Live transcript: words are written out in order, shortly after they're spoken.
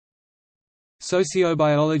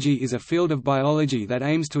Sociobiology is a field of biology that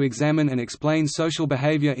aims to examine and explain social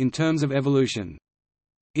behavior in terms of evolution.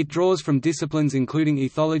 It draws from disciplines including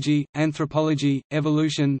ethology, anthropology,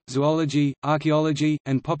 evolution, zoology, archaeology,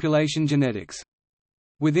 and population genetics.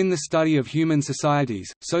 Within the study of human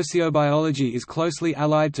societies, sociobiology is closely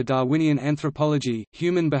allied to Darwinian anthropology,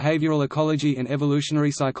 human behavioral ecology and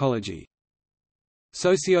evolutionary psychology.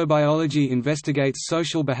 Sociobiology investigates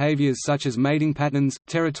social behaviors such as mating patterns,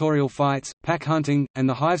 territorial fights, pack hunting, and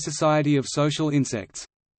the hive society of social insects.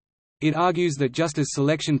 It argues that just as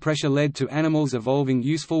selection pressure led to animals evolving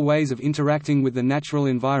useful ways of interacting with the natural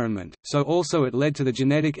environment, so also it led to the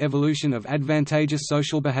genetic evolution of advantageous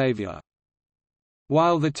social behavior.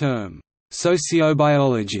 While the term,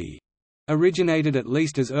 sociobiology, originated at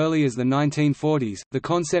least as early as the 1940s, the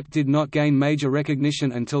concept did not gain major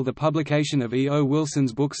recognition until the publication of E. O.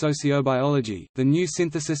 Wilson's book Sociobiology, The New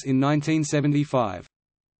Synthesis in 1975.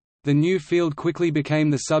 The new field quickly became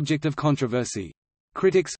the subject of controversy.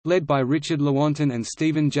 Critics, led by Richard Lewontin and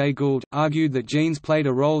Stephen Jay Gould, argued that genes played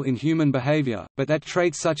a role in human behavior, but that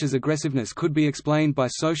traits such as aggressiveness could be explained by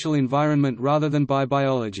social environment rather than by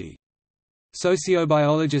biology.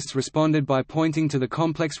 Sociobiologists responded by pointing to the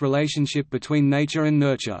complex relationship between nature and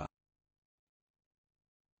nurture.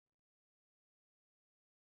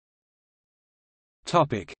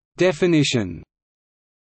 Definition.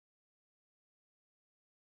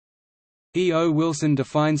 E. O. Wilson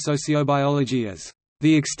defined sociobiology as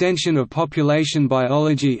the extension of population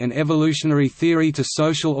biology and evolutionary theory to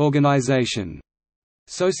social organization.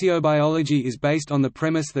 Sociobiology is based on the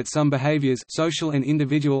premise that some behaviors, social and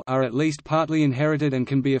individual, are at least partly inherited and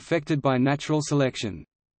can be affected by natural selection.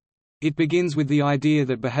 It begins with the idea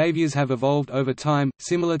that behaviors have evolved over time,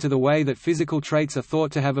 similar to the way that physical traits are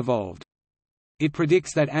thought to have evolved. It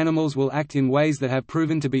predicts that animals will act in ways that have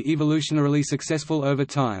proven to be evolutionarily successful over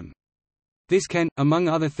time. This can, among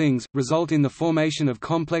other things, result in the formation of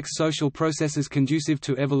complex social processes conducive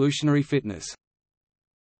to evolutionary fitness.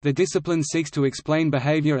 The discipline seeks to explain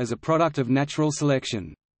behavior as a product of natural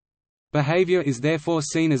selection. Behavior is therefore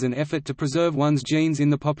seen as an effort to preserve one's genes in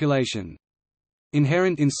the population.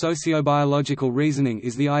 Inherent in sociobiological reasoning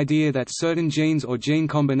is the idea that certain genes or gene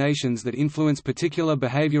combinations that influence particular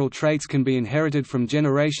behavioral traits can be inherited from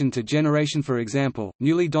generation to generation. For example,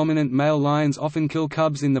 newly dominant male lions often kill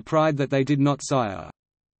cubs in the pride that they did not sire.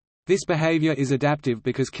 This behavior is adaptive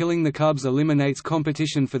because killing the cubs eliminates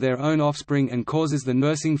competition for their own offspring and causes the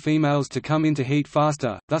nursing females to come into heat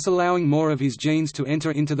faster, thus allowing more of his genes to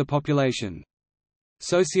enter into the population.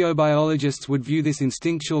 Sociobiologists would view this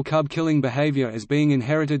instinctual cub-killing behavior as being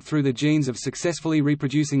inherited through the genes of successfully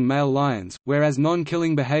reproducing male lions, whereas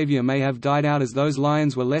non-killing behavior may have died out as those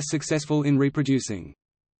lions were less successful in reproducing.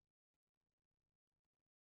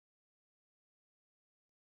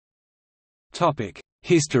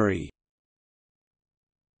 History.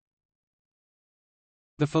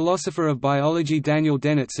 The philosopher of biology Daniel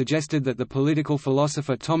Dennett suggested that the political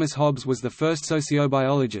philosopher Thomas Hobbes was the first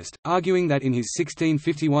sociobiologist, arguing that in his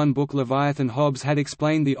 1651 book Leviathan Hobbes had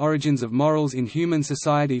explained the origins of morals in human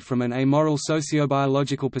society from an amoral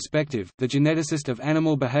sociobiological perspective. The geneticist of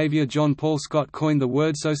animal behavior John Paul Scott coined the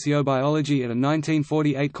word sociobiology at a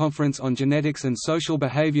 1948 conference on genetics and social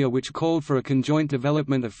behavior which called for a conjoint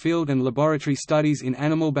development of field and laboratory studies in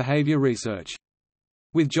animal behavior research.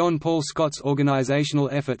 With John Paul Scott's organizational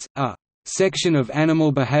efforts, a section of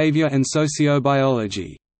animal behavior and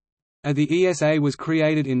sociobiology at the ESA was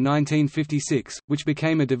created in 1956, which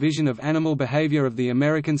became a division of animal behavior of the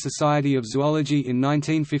American Society of Zoology in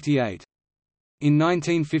 1958. In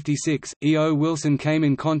 1956, E. O. Wilson came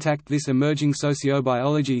in contact with this emerging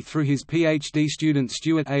sociobiology through his PhD student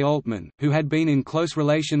Stuart A. Altman, who had been in close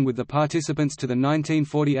relation with the participants to the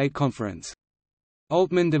 1948 conference.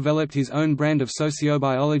 Altman developed his own brand of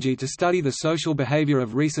sociobiology to study the social behavior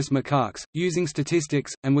of rhesus macaques, using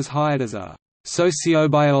statistics, and was hired as a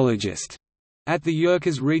sociobiologist at the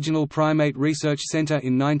Yerkes Regional Primate Research Center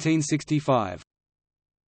in 1965.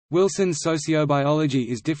 Wilson's sociobiology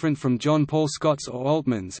is different from John Paul Scott's or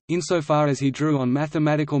Altman's, insofar as he drew on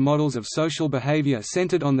mathematical models of social behavior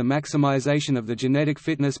centered on the maximization of the genetic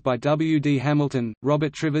fitness by W. D. Hamilton,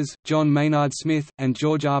 Robert Trivers, John Maynard Smith, and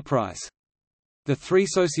George R. Price. The three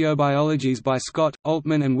sociobiologies by Scott,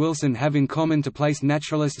 Altman and Wilson have in common to place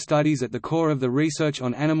naturalist studies at the core of the research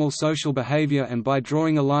on animal social behavior and by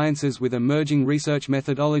drawing alliances with emerging research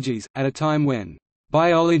methodologies, at a time when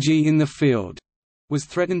biology in the field was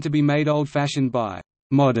threatened to be made old-fashioned by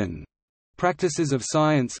modern practices of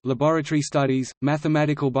science, laboratory studies,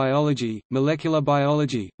 mathematical biology, molecular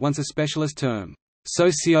biology, once a specialist term,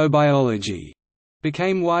 sociobiology,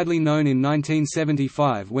 became widely known in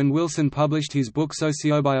 1975 when Wilson published his book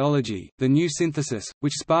Sociobiology, The New Synthesis,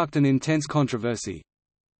 which sparked an intense controversy.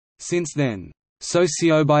 Since then,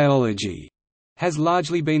 sociobiology has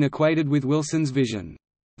largely been equated with Wilson's vision.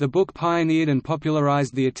 The book pioneered and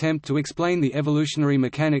popularized the attempt to explain the evolutionary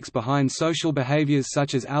mechanics behind social behaviors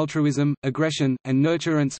such as altruism, aggression, and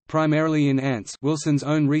nurturance, primarily in ants, Wilson's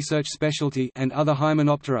own research specialty, and other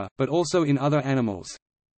Hymenoptera, but also in other animals.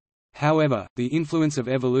 However, the influence of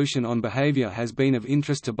evolution on behavior has been of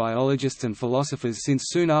interest to biologists and philosophers since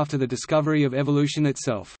soon after the discovery of evolution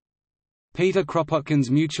itself. Peter Kropotkin's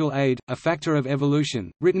Mutual Aid, A Factor of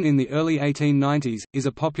Evolution, written in the early 1890s, is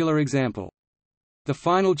a popular example. The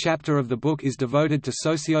final chapter of the book is devoted to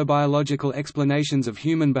sociobiological explanations of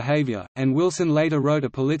human behavior, and Wilson later wrote a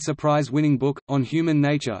Pulitzer Prize-winning book, On Human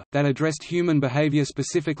Nature, that addressed human behavior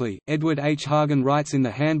specifically. Edward H. Hagen writes in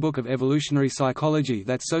the Handbook of Evolutionary Psychology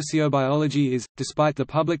that sociobiology is, despite the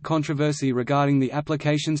public controversy regarding the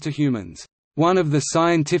applications to humans, one of the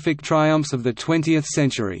scientific triumphs of the 20th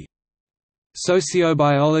century.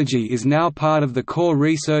 Sociobiology is now part of the core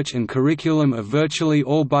research and curriculum of virtually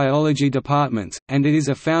all biology departments, and it is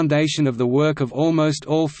a foundation of the work of almost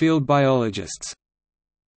all field biologists.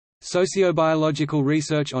 Sociobiological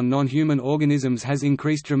research on non-human organisms has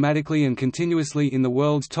increased dramatically and continuously in the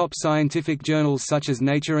world's top scientific journals such as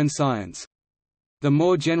Nature and Science. The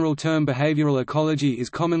more general term behavioral ecology is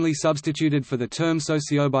commonly substituted for the term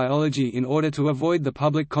sociobiology in order to avoid the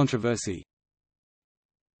public controversy.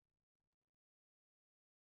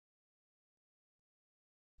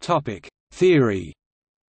 Theory.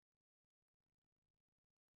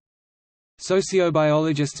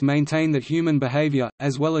 Sociobiologists maintain that human behavior,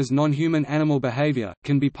 as well as non-human animal behavior,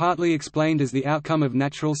 can be partly explained as the outcome of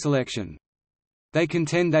natural selection. They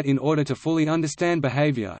contend that in order to fully understand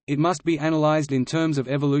behavior, it must be analyzed in terms of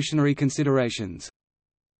evolutionary considerations.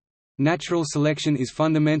 Natural selection is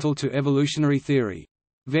fundamental to evolutionary theory.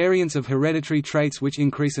 Variants of hereditary traits which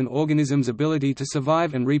increase an organism's ability to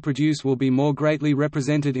survive and reproduce will be more greatly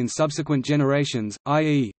represented in subsequent generations,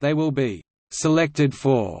 i.e., they will be «selected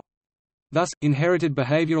for». Thus, inherited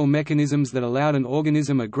behavioral mechanisms that allowed an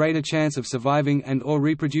organism a greater chance of surviving and or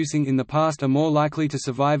reproducing in the past are more likely to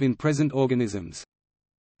survive in present organisms.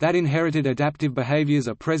 That inherited adaptive behaviors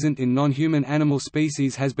are present in non-human animal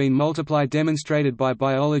species has been multiply demonstrated by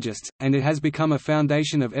biologists, and it has become a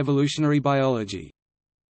foundation of evolutionary biology.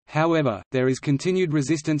 However, there is continued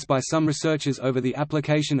resistance by some researchers over the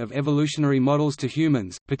application of evolutionary models to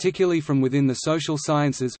humans, particularly from within the social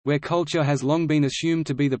sciences, where culture has long been assumed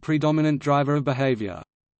to be the predominant driver of behavior.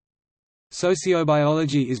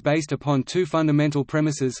 Sociobiology is based upon two fundamental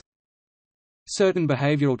premises. Certain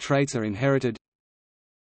behavioral traits are inherited.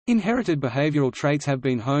 Inherited behavioral traits have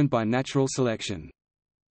been honed by natural selection.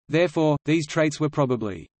 Therefore, these traits were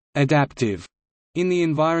probably adaptive in the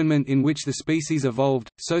environment in which the species evolved.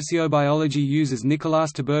 Sociobiology uses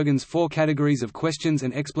Nicolas Tabergen's four categories of questions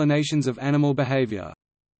and explanations of animal behavior.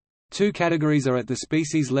 Two categories are at the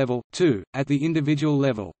species level, two, at the individual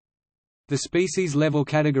level. The species level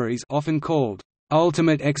categories, often called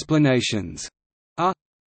ultimate explanations, are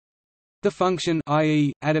the function,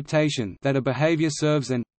 i.e., adaptation, that a behavior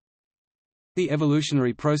serves, and the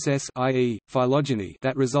evolutionary process, i.e., phylogeny,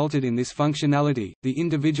 that resulted in this functionality. The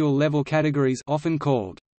individual level categories, often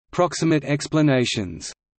called proximate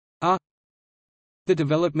explanations, are the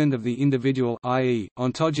development of the individual, i.e.,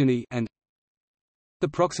 ontogeny, and the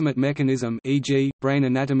proximate mechanism, e.g., brain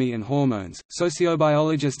anatomy and hormones.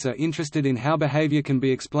 Sociobiologists are interested in how behavior can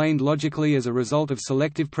be explained logically as a result of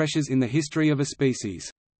selective pressures in the history of a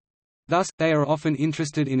species. Thus, they are often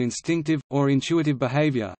interested in instinctive, or intuitive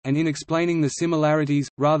behavior, and in explaining the similarities,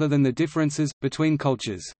 rather than the differences, between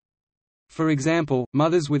cultures. For example,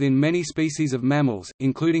 mothers within many species of mammals,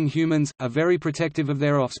 including humans, are very protective of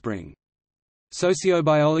their offspring.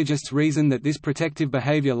 Sociobiologists reason that this protective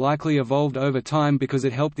behavior likely evolved over time because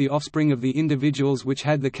it helped the offspring of the individuals which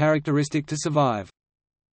had the characteristic to survive.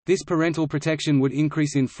 This parental protection would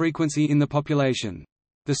increase in frequency in the population.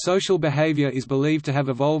 The social behavior is believed to have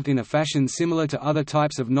evolved in a fashion similar to other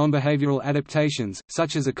types of non-behavioral adaptations,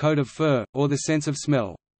 such as a coat of fur, or the sense of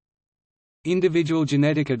smell. Individual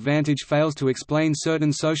genetic advantage fails to explain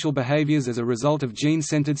certain social behaviors as a result of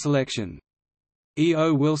gene-centered selection. E.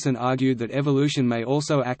 O. Wilson argued that evolution may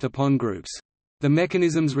also act upon groups. The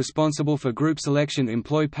mechanisms responsible for group selection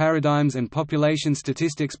employ paradigms and population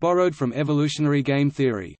statistics borrowed from evolutionary game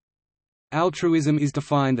theory. Altruism is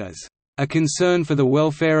defined as a concern for the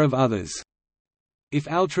welfare of others. If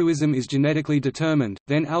altruism is genetically determined,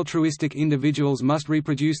 then altruistic individuals must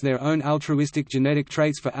reproduce their own altruistic genetic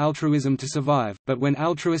traits for altruism to survive, but when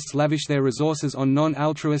altruists lavish their resources on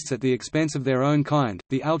non-altruists at the expense of their own kind,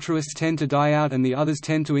 the altruists tend to die out and the others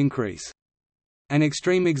tend to increase. An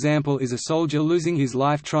extreme example is a soldier losing his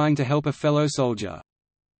life trying to help a fellow soldier.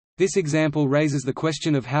 This example raises the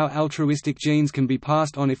question of how altruistic genes can be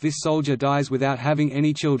passed on if this soldier dies without having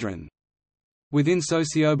any children. Within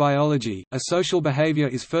sociobiology, a social behavior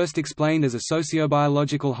is first explained as a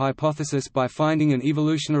sociobiological hypothesis by finding an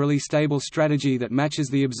evolutionarily stable strategy that matches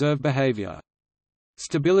the observed behavior.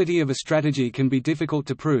 Stability of a strategy can be difficult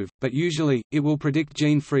to prove, but usually, it will predict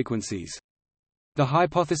gene frequencies. The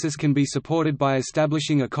hypothesis can be supported by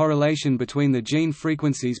establishing a correlation between the gene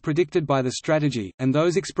frequencies predicted by the strategy, and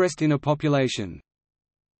those expressed in a population.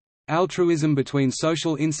 Altruism between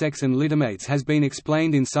social insects and littermates has been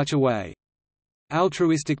explained in such a way.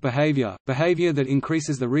 Altruistic behavior, behavior that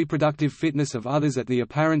increases the reproductive fitness of others at the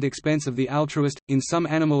apparent expense of the altruist, in some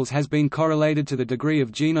animals has been correlated to the degree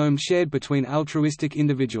of genome shared between altruistic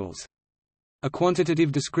individuals. A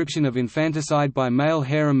quantitative description of infanticide by male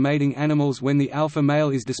harem mating animals when the alpha male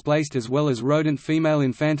is displaced as well as rodent female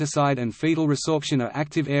infanticide and fetal resorption are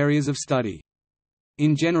active areas of study.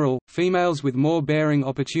 In general, females with more bearing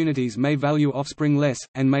opportunities may value offspring less,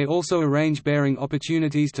 and may also arrange bearing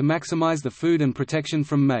opportunities to maximize the food and protection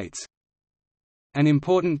from mates. An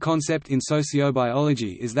important concept in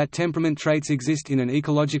sociobiology is that temperament traits exist in an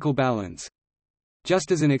ecological balance.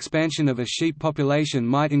 Just as an expansion of a sheep population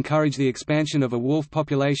might encourage the expansion of a wolf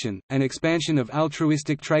population, an expansion of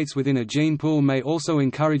altruistic traits within a gene pool may also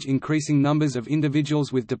encourage increasing numbers of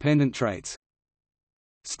individuals with dependent traits.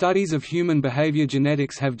 Studies of human behavior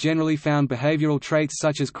genetics have generally found behavioral traits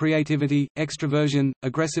such as creativity, extroversion,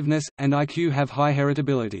 aggressiveness, and IQ have high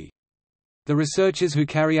heritability. The researchers who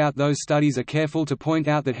carry out those studies are careful to point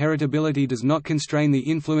out that heritability does not constrain the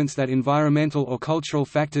influence that environmental or cultural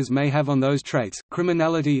factors may have on those traits.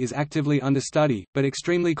 Criminality is actively under study, but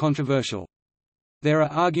extremely controversial. There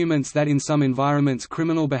are arguments that in some environments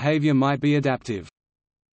criminal behavior might be adaptive.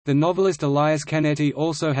 The novelist Elias Canetti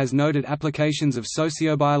also has noted applications of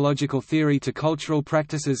sociobiological theory to cultural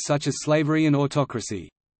practices such as slavery and autocracy.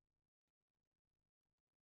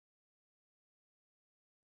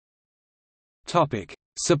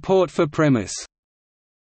 Support for premise.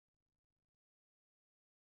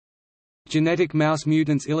 Genetic mouse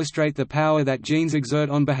mutants illustrate the power that genes exert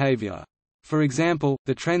on behavior. For example,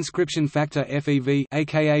 the transcription factor FEV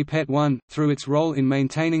aka PET1, through its role in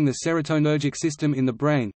maintaining the serotonergic system in the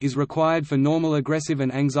brain, is required for normal aggressive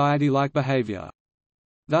and anxiety-like behavior.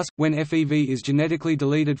 Thus, when FEV is genetically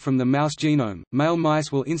deleted from the mouse genome, male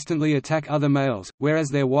mice will instantly attack other males, whereas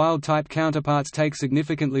their wild-type counterparts take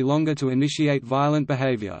significantly longer to initiate violent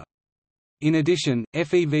behavior. In addition,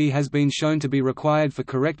 FEV has been shown to be required for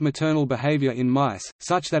correct maternal behavior in mice,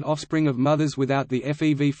 such that offspring of mothers without the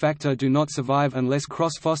FEV factor do not survive unless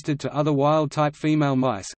cross-fostered to other wild-type female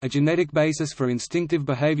mice. A genetic basis for instinctive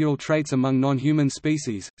behavioral traits among non-human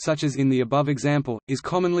species, such as in the above example, is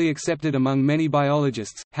commonly accepted among many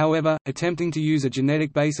biologists. However, attempting to use a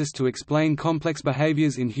genetic basis to explain complex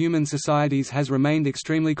behaviors in human societies has remained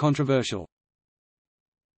extremely controversial.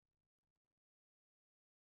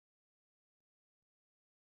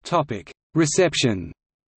 Reception.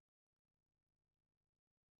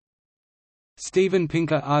 Steven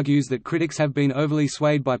Pinker argues that critics have been overly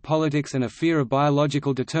swayed by politics and a fear of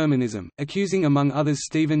biological determinism, accusing among others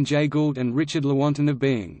Stephen Jay Gould and Richard Lewontin of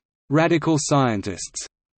being «radical scientists»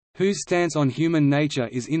 whose stance on human nature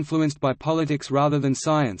is influenced by politics rather than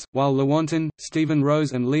science, while Lewontin, Stephen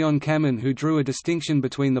Rose and Leon Kamin, who drew a distinction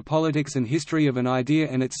between the politics and history of an idea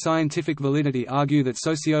and its scientific validity, argue that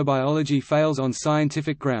sociobiology fails on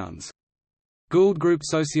scientific grounds. Gould grouped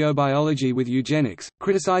sociobiology with eugenics,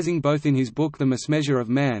 criticizing both in his book The Mismeasure of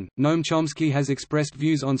Man. Noam Chomsky has expressed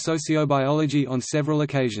views on sociobiology on several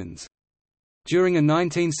occasions. During a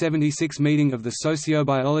 1976 meeting of the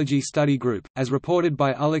Sociobiology Study Group, as reported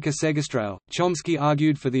by Ulrike Segerström, Chomsky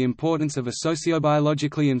argued for the importance of a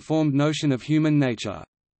sociobiologically informed notion of human nature.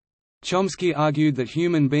 Chomsky argued that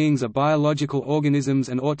human beings are biological organisms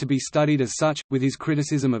and ought to be studied as such, with his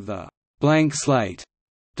criticism of the «blank slate»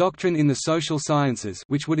 doctrine in the social sciences,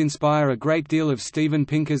 which would inspire a great deal of Steven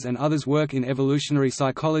Pinker's and others' work in evolutionary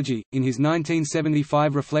psychology, in his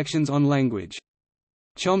 1975 Reflections on Language.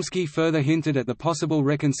 Chomsky further hinted at the possible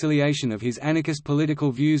reconciliation of his anarchist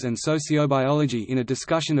political views and sociobiology in a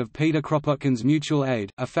discussion of Peter Kropotkin's Mutual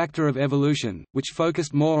Aid, a Factor of Evolution, which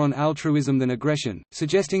focused more on altruism than aggression,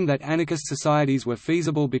 suggesting that anarchist societies were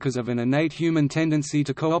feasible because of an innate human tendency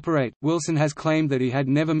to cooperate. Wilson has claimed that he had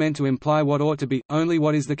never meant to imply what ought to be, only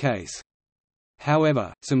what is the case.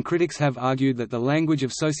 However, some critics have argued that the language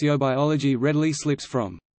of sociobiology readily slips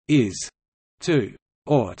from is to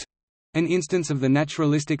ought, an instance of the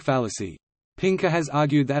naturalistic fallacy. Pinker has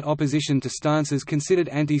argued that opposition to stances considered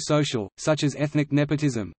anti-social, such as ethnic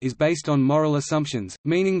nepotism, is based on moral assumptions,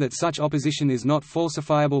 meaning that such opposition is not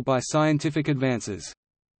falsifiable by scientific advances.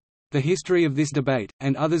 The history of this debate,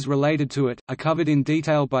 and others related to it, are covered in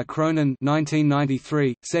detail by Cronin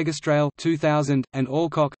 1993, Segestrail 2000, and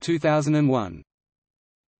Alcock 2001.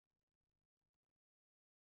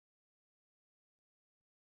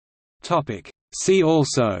 See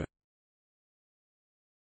also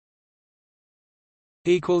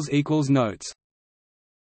Notes